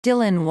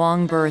Dylan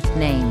Wang birth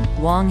name,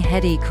 Wang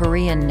Hedi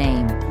Korean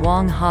name,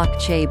 Wang Hok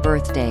Che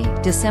birthday,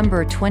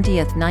 December 20,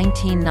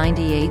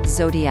 1998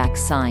 Zodiac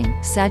sign,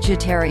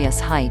 Sagittarius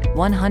height,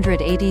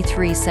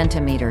 183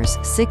 centimeters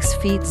 6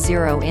 feet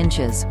 0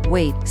 inches,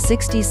 weight,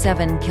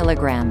 67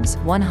 kilograms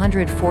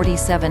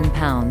 147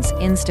 pounds,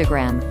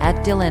 Instagram,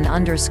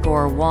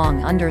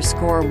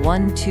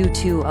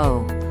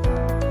 @Dylan_Wang_1220.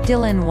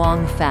 Dylan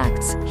Wang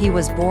facts, he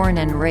was born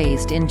and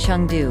raised in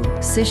Chengdu,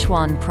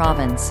 Sichuan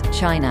Province,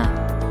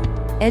 China.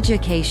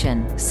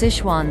 Education,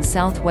 Sichuan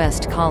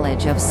Southwest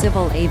College of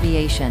Civil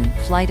Aviation,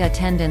 Flight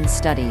Attendant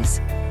Studies.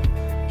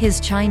 His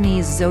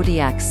Chinese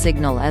zodiac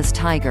signal is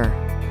Tiger.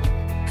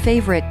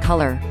 Favorite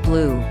color,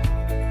 blue.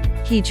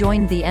 He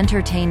joined the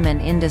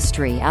entertainment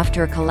industry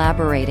after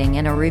collaborating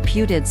in a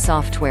reputed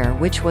software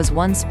which was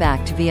once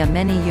backed via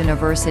many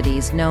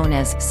universities known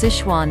as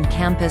Sichuan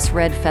Campus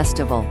Red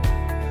Festival.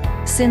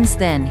 Since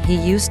then he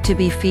used to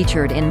be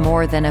featured in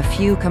more than a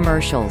few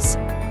commercials.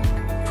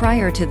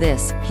 Prior to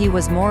this, he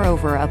was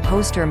moreover a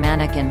poster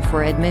mannequin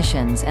for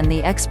admissions and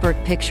the expert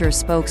picture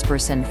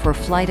spokesperson for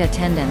flight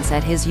attendants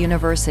at his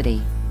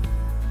university.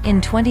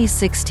 In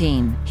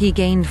 2016, he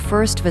gained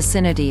first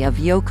vicinity of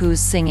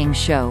Yoko's singing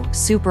show,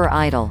 Super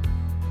Idol.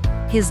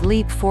 His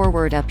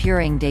leap-forward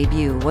appearing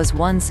debut was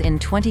once in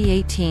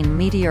 2018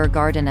 Meteor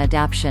Garden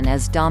adaptation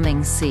as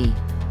Daoming Si.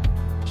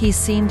 He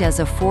seemed as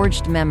a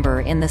forged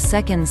member in the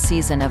second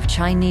season of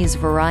Chinese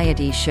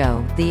variety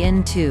show, The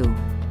In 2.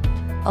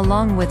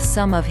 Along with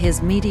some of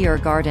his Meteor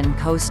Garden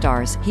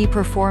co-stars, he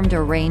performed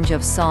a range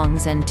of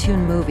songs and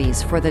tune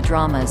movies for the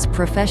drama's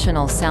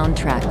professional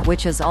soundtrack,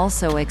 which is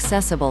also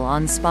accessible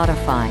on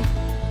Spotify.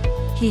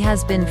 He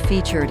has been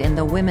featured in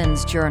the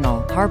women's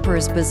journal,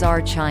 Harper's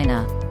Bazaar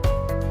China.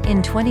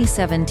 In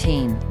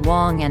 2017,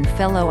 Wang and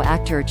fellow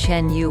actor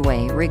Chen Yue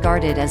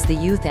regarded as the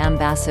youth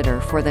ambassador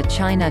for the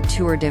China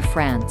Tour de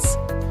France.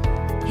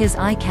 His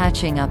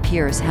eye-catching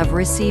appears have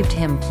received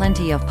him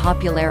plenty of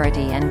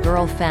popularity and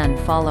girl fan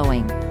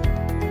following.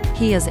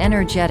 He is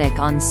energetic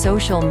on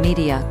social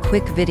media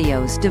quick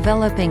videos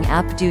developing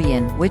app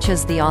Douyin, which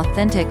is the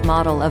authentic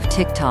model of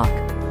TikTok.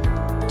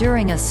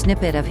 During a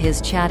snippet of his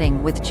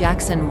chatting with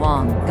Jackson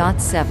Wang,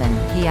 Got7,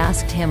 he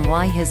asked him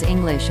why his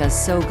English is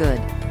so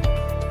good.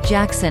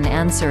 Jackson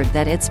answered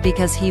that it's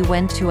because he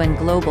went to an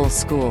global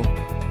school.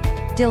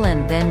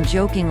 Dylan then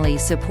jokingly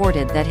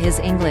supported that his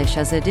English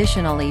is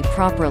additionally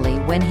properly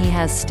when he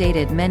has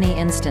stated many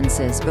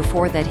instances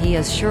before that he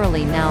is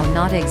surely now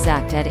not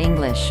exact at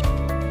English.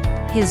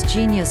 His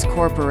Genius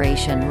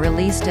Corporation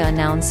released an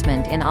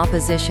announcement in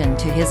opposition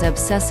to his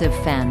obsessive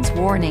fans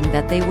warning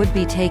that they would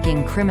be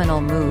taking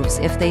criminal moves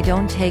if they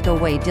don't take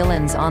away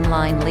Dylan's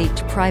online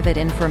leaked private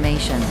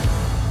information.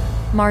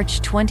 March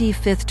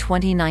 25,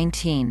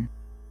 2019.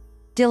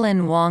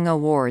 Dylan Wang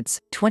Awards,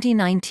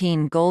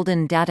 2019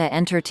 Golden Data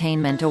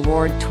Entertainment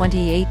Award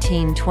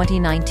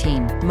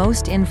 2018-2019,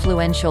 Most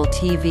Influential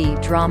TV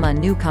Drama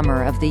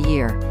Newcomer of the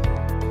Year.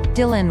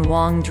 Dylan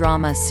Wang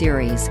Drama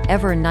Series,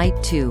 Ever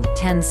Night 2,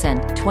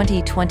 Tencent,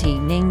 2020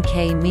 Ning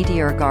K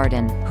Meteor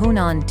Garden,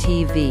 Hunan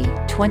TV,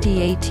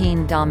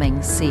 2018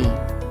 Daoming Si.